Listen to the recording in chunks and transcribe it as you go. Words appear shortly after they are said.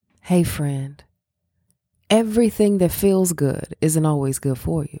Hey friend, everything that feels good isn't always good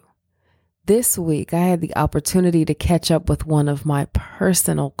for you. This week, I had the opportunity to catch up with one of my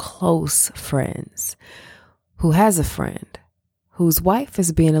personal close friends who has a friend whose wife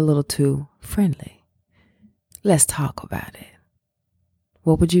is being a little too friendly. Let's talk about it.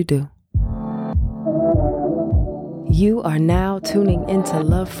 What would you do? You are now tuning into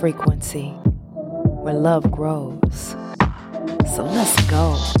Love Frequency, where love grows. So let's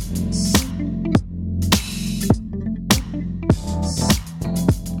go.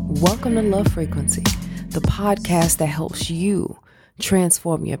 Welcome to Love Frequency, the podcast that helps you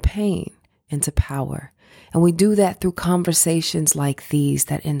transform your pain into power. And we do that through conversations like these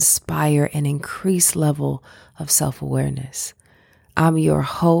that inspire an increased level of self-awareness. I'm your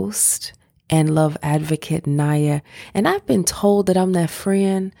host and love advocate, Naya, and I've been told that I'm that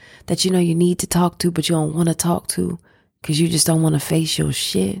friend that you need to talk to, but you don't want to talk to because you just don't want to face your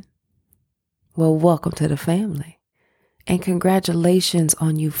shit. Well, welcome to the family. And congratulations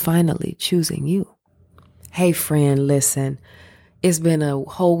on you finally choosing you. Hey friend, listen, it's been a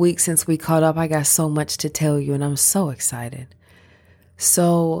whole week since we caught up. I got so much to tell you and I'm so excited.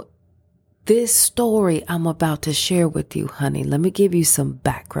 So this story I'm about to share with you, honey, let me give you some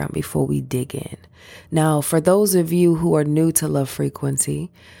background before we dig in. Now, for those of you who are new to Love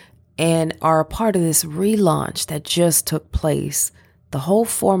Frequency and are a part of this relaunch that just took place, the whole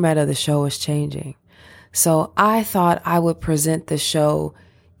format of the show is changing. So I thought I would present the show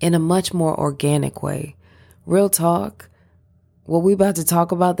in a much more organic way. Real talk, what we about to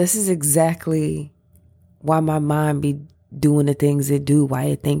talk about, this is exactly why my mind be doing the things it do, why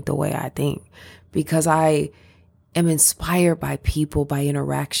it think the way I think. Because I am inspired by people, by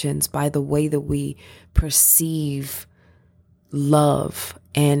interactions, by the way that we perceive love.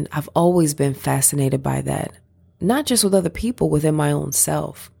 And I've always been fascinated by that. Not just with other people, within my own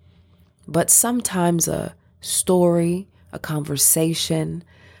self. But sometimes a story, a conversation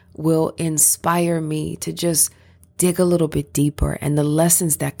will inspire me to just dig a little bit deeper. And the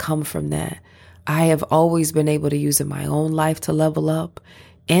lessons that come from that, I have always been able to use in my own life to level up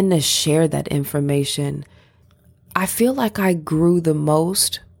and to share that information. I feel like I grew the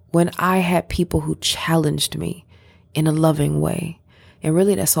most when I had people who challenged me in a loving way. And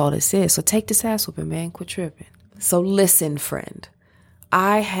really, that's all this is. So take this ass whooping, man. Quit tripping. So listen, friend.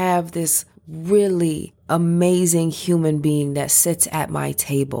 I have this really amazing human being that sits at my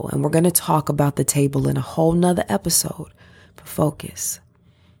table, and we're going to talk about the table in a whole nother episode, but focus.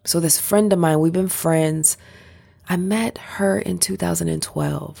 So this friend of mine, we've been friends. I met her in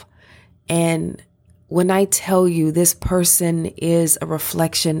 2012. And when I tell you this person is a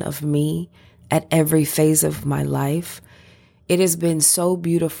reflection of me at every phase of my life, it has been so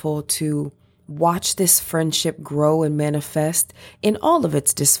beautiful to watch this friendship grow and manifest in all of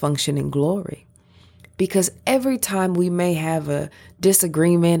its dysfunction and glory. Because every time we may have a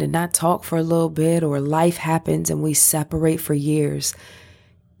disagreement and not talk for a little bit, or life happens and we separate for years,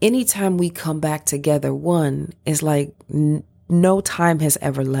 anytime we come back together, one is like no time has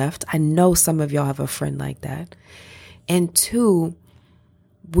ever left. I know some of y'all have a friend like that. And two,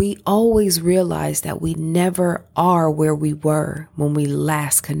 we always realize that we never are where we were when we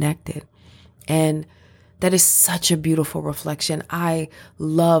last connected. And that is such a beautiful reflection. I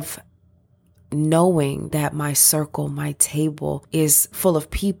love knowing that my circle, my table is full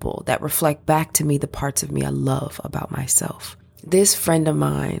of people that reflect back to me the parts of me I love about myself. This friend of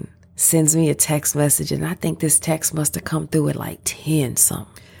mine sends me a text message, and I think this text must have come through at like 10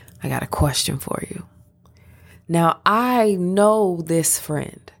 something. I got a question for you. Now, I know this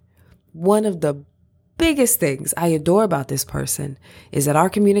friend. One of the biggest things I adore about this person is that our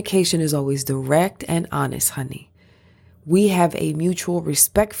communication is always direct and honest, honey. We have a mutual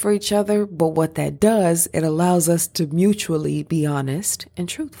respect for each other, but what that does, it allows us to mutually be honest and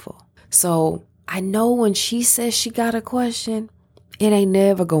truthful. So I know when she says she got a question, it ain't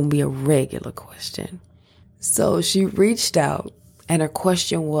never gonna be a regular question. So she reached out and her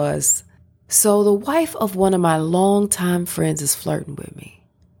question was, so the wife of one of my longtime friends is flirting with me.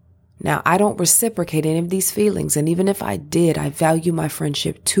 Now, I don't reciprocate any of these feelings, and even if I did, I value my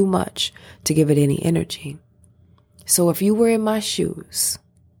friendship too much to give it any energy. So if you were in my shoes,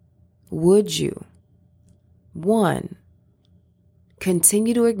 would you, 1,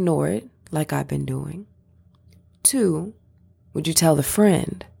 continue to ignore it like I've been doing? 2, would you tell the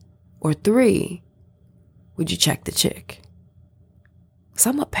friend? Or 3, would you check the chick?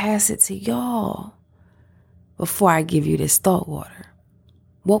 So I'm going to pass it to y'all before I give you this thought water.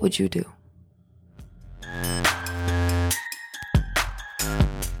 What would you do?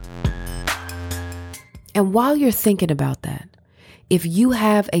 And while you're thinking about that, If you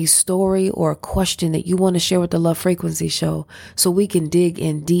have a story or a question that you want to share with the Love Frequency Show so we can dig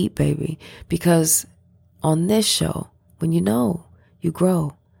in deep, baby, because on this show, when you know, you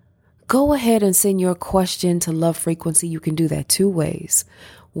grow. Go ahead and send your question to Love Frequency. You can do that 2 ways.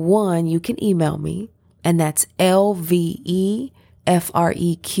 One, you can email me, and that's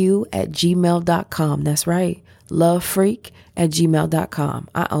LVEFREQ@gmail.com. That's right. Lovefreak@gmail.com.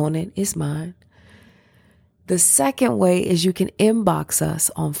 I own it. It's mine. The second way is you can inbox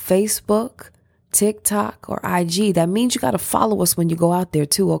us on Facebook, TikTok, or IG. That means you got to follow us when you go out there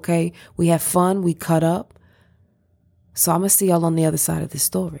too, okay? We have fun. We cut up. So I'm going to see y'all on the other side of this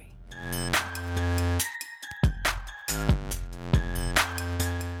story.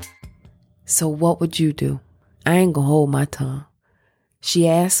 So what would you do? I ain't gonna hold my tongue. She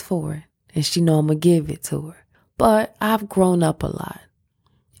asked for it and she know I'm gonna give it to her. But I've grown up a lot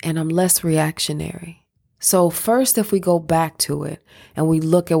and I'm less reactionary. So first, if we go back to it and we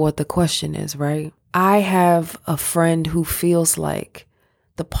look at what the question is, right? I have a friend who feels like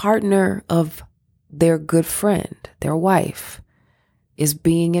the partner of their good friend, their wife, is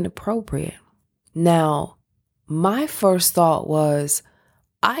being inappropriate. Now, my first thought was,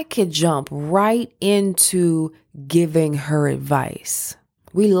 I could jump right into giving her advice.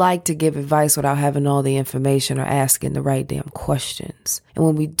 We like to give advice without having all the information or asking the right damn questions. And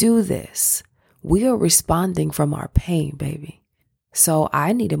when we do this, we are responding from our pain, baby. So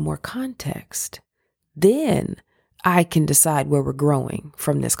I needed more context. Then I can decide where we're growing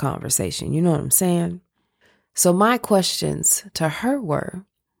from this conversation. You know what I'm saying? So my questions to her were,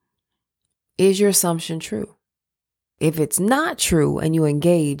 is your assumption true? If it's not true and you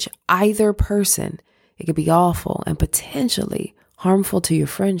engage either person, it could be awful and potentially harmful to your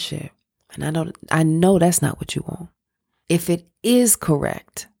friendship. And I know that's not what you want. If it is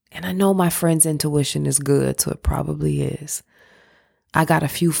correct, and I know my friend's intuition is good, so it probably is, I got a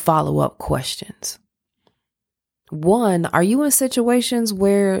few follow-up questions. 1, are you in situations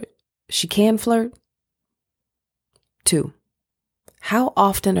where she can flirt? 2, how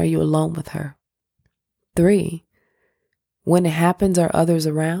often are you alone with her? 3, when it happens, are others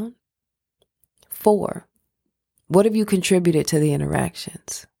around? 4, what have you contributed to the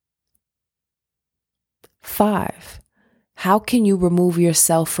interactions? 5, how can you remove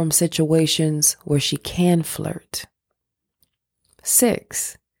yourself from situations where she can flirt?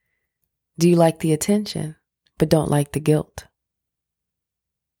 6, do you like the attention but don't like the guilt?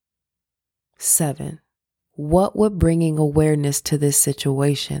 7, what would bringing awareness to this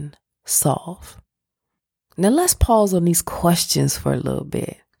situation solve? Now let's pause on these questions for a little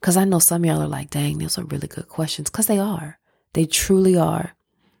bit, because I know some of y'all are like, dang, those are really good questions, because they are. They truly are.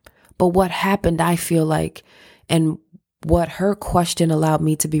 But what happened, I feel like, and what her question allowed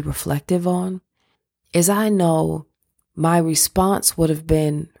me to be reflective on, is I know my response would have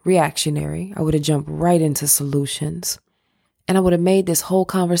been reactionary. I would have jumped right into solutions. And I would have made this whole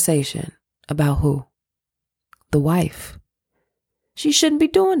conversation about who? The wife. She shouldn't be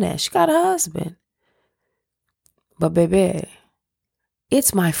doing that. She got a husband. But baby,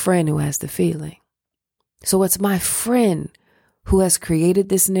 it's my friend who has the feeling. So it's my friend who has created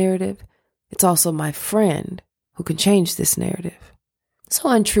this narrative. It's also my friend who can change this narrative. So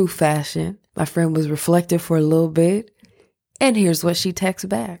in true fashion, my friend was reflective for a little bit. And here's what she texts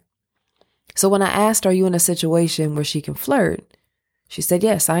back. So when I asked, are you in a situation where she can flirt? She said,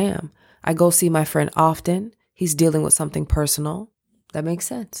 yes, I am. I go see my friend often. He's dealing with something personal. That makes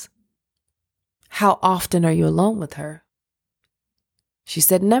sense. How often are you alone with her? She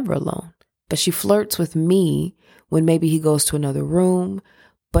said never alone, but she flirts with me when maybe he goes to another room,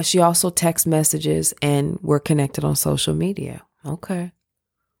 but she also texts messages and we're connected on social media. Okay.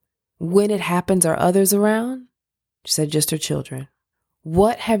 When it happens, are others around? She said just her children.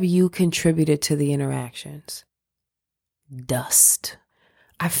 What have you contributed to the interactions? Dust.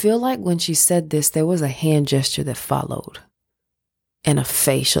 I feel like when she said this, there was a hand gesture that followed and a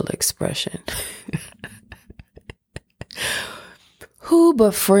facial expression. Who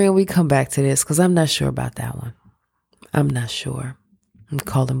but friend, we come back to this because I'm not sure about that one. I'm not sure. I'm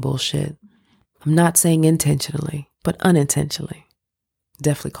calling bullshit. I'm not saying intentionally, but unintentionally.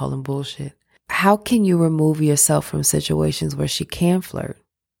 Definitely calling bullshit. How can you remove yourself from situations where she can flirt?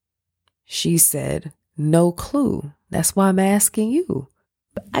 She said, no clue. That's why I'm asking you.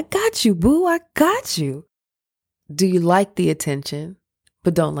 But I got you, boo. I got you. Do you like the attention,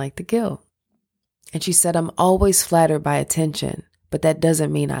 but don't like the guilt? And she said, I'm always flattered by attention, but that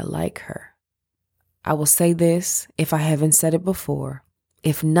doesn't mean I like her. I will say this, if I haven't said it before.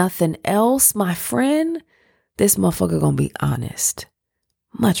 If nothing else, my friend, this motherfucker gonna be honest.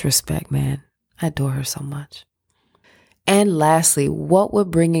 Much respect, man. I adore her so much. And lastly, what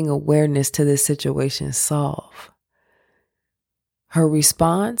would bringing awareness to this situation solve? Her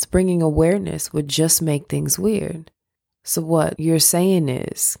response, bringing awareness, would just make things weird. So what you're saying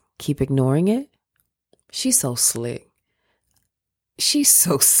is, keep ignoring it? She's so slick. She's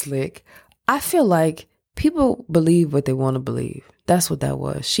so slick. I feel like people believe what they want to believe. That's what that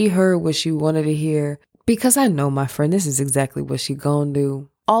was. She heard what she wanted to hear. Because I know my friend, this is exactly what she gonna do.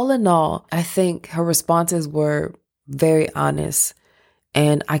 All in all, I think her responses were very honest.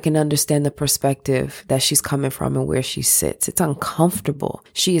 And I can understand the perspective that she's coming from and where she sits. It's uncomfortable.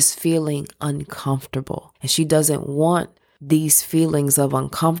 She is feeling uncomfortable. And she doesn't want these feelings of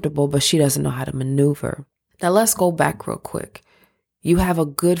uncomfortable, but she doesn't know how to maneuver. Now let's go back real quick. You have a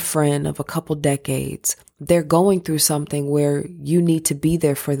good friend of a couple decades. They're going through something where you need to be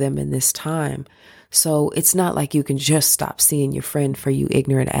there for them in this time. So it's not like you can just stop seeing your friend, for you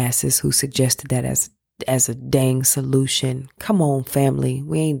ignorant asses who suggested that as a dang solution. Come on, family.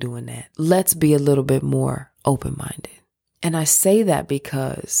 We ain't doing that. Let's be a little bit more open-minded. And I say that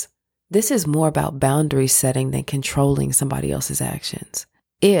because this is more about boundary setting than controlling somebody else's actions.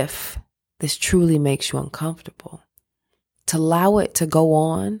 If this truly makes you uncomfortable, to allow it to go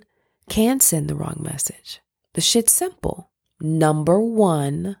on can send the wrong message. The shit's simple. Number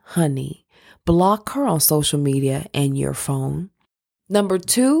one, honey, block her on social media and your phone. Number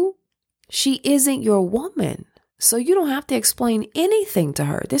two, she isn't your woman, so you don't have to explain anything to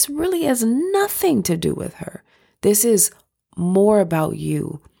her. This really has nothing to do with her. This is more about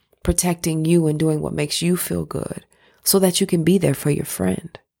you, protecting you and doing what makes you feel good so that you can be there for your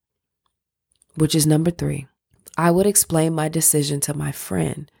friend. Which is number three. I would explain my decision to my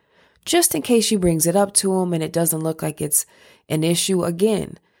friend, just in case she brings it up to him and it doesn't look like it's an issue.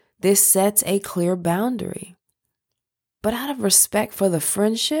 Again, this sets a clear boundary. But out of respect for the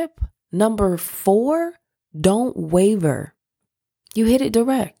friendship, number four, don't waver. You hit it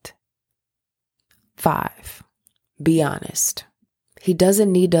direct. 5, be honest. He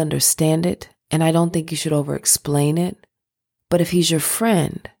doesn't need to understand it, and I don't think you should over-explain it. But if he's your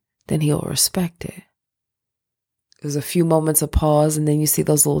friend, then he'll respect it. There's a few moments of pause, and then you see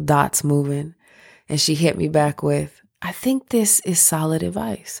those little dots moving. And she hit me back with, I think this is solid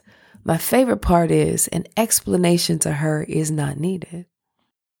advice. My favorite part is an explanation to her is not needed.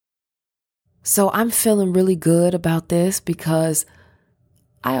 So I'm feeling really good about this because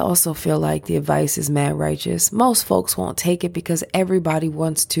I also feel like the advice is mad righteous. Most folks won't take it because everybody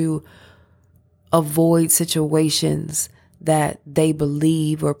wants to avoid situations that they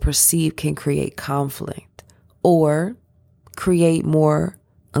believe or perceive can create conflict or create more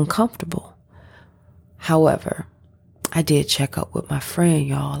uncomfortable. However, I did check up with my friend,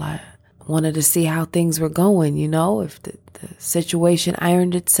 y'all. I wanted to see how things were going, if the situation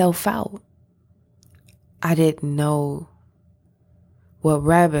ironed itself out. I didn't know what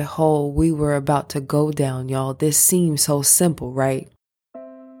rabbit hole we were about to go down, y'all. This seems so simple, right?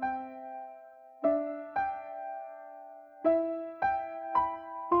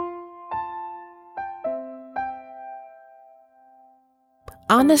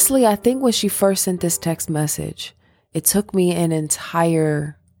 Honestly, I think when she first sent this text message, it took me an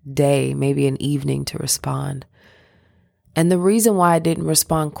entire day, maybe an evening, to respond. And the reason why I didn't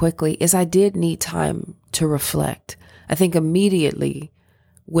respond quickly is I did need time to reflect. I think immediately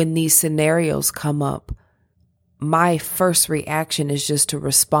when these scenarios come up, my first reaction is just to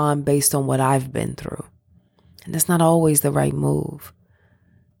respond based on what I've been through. And that's not always the right move.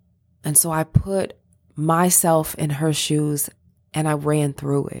 And so I put myself in her shoes and I ran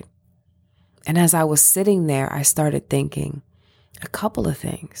through it. And as I was sitting there, I started thinking a couple of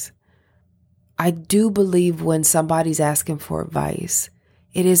things. I do believe when somebody's asking for advice,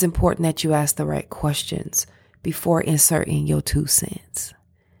 it is important that you ask the right questions before inserting your 2 cents.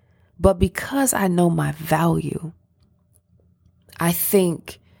 But because I know my value, I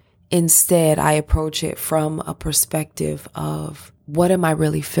think instead I approach it from a perspective of what am I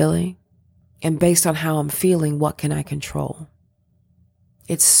really feeling? And based on how I'm feeling, what can I control?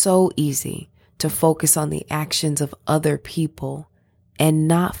 It's so easy to focus on the actions of other people and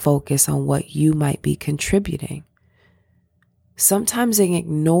not focus on what you might be contributing. Sometimes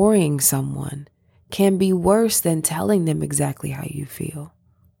ignoring someone can be worse than telling them exactly how you feel.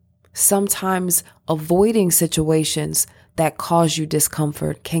 Sometimes avoiding situations that cause you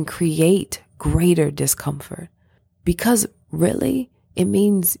discomfort can create greater discomfort because really it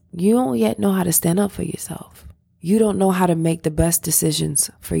means you don't yet know how to stand up for yourself. You don't know how to make the best decisions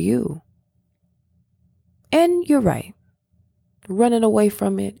for you. And you're right. Running away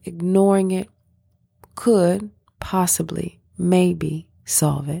from it, ignoring it, could possibly, maybe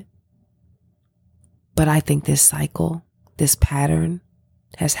solve it. But I think this cycle this pattern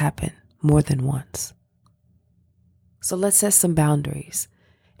has happened more than once. So let's set some boundaries.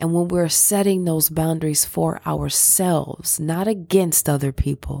 And when we're setting those boundaries for ourselves, not against other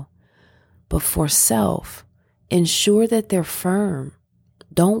people, but for self, ensure that they're firm.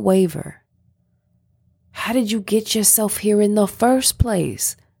 Don't waver. How did you get yourself here in the first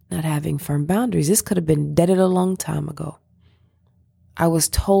place? Not having firm boundaries. This could have been dead a long time ago. I was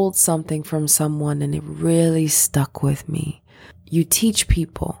told something from someone and it really stuck with me. You teach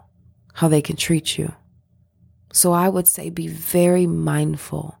people how they can treat you. So I would say be very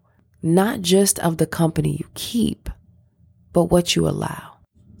mindful, not just of the company you keep, but what you allow.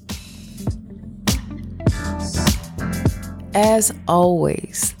 As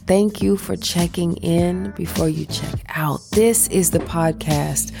always, thank you for checking in before you check out. This is the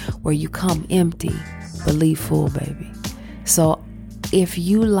podcast where you come empty, but leave full, baby. So if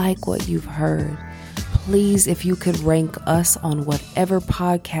you like what you've heard, please, if you could rank us on whatever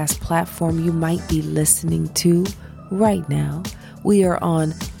podcast platform you might be listening to right now. We are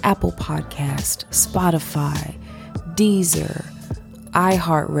on Apple Podcast, Spotify, Deezer,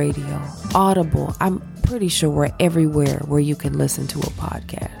 iHeartRadio, Audible. I'm pretty sure we're everywhere where you can listen to a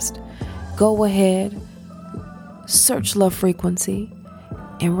podcast. Go ahead, search Love Frequency,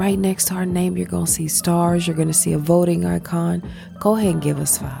 and right next to our name, you're going to see stars. You're going to see a voting icon. Go ahead and give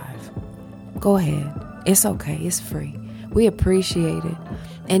us 5. Go ahead. It's okay. It's free. We appreciate it.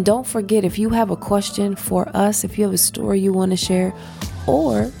 And don't forget, if you have a question for us, if you have a story you want to share,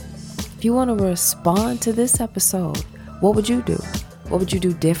 or if you want to respond to this episode, what would you do? What would you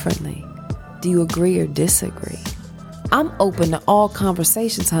do differently? Do you agree or disagree? I'm open to all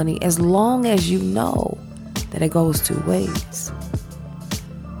conversations, honey, as long as you know that it goes 2 ways.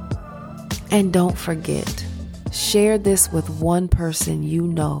 And don't forget, share this with one person you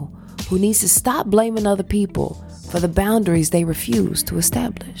know who needs to stop blaming other people for the boundaries they refuse to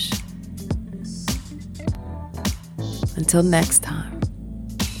establish. Until next time,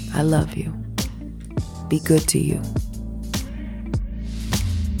 I love you. Be good to you.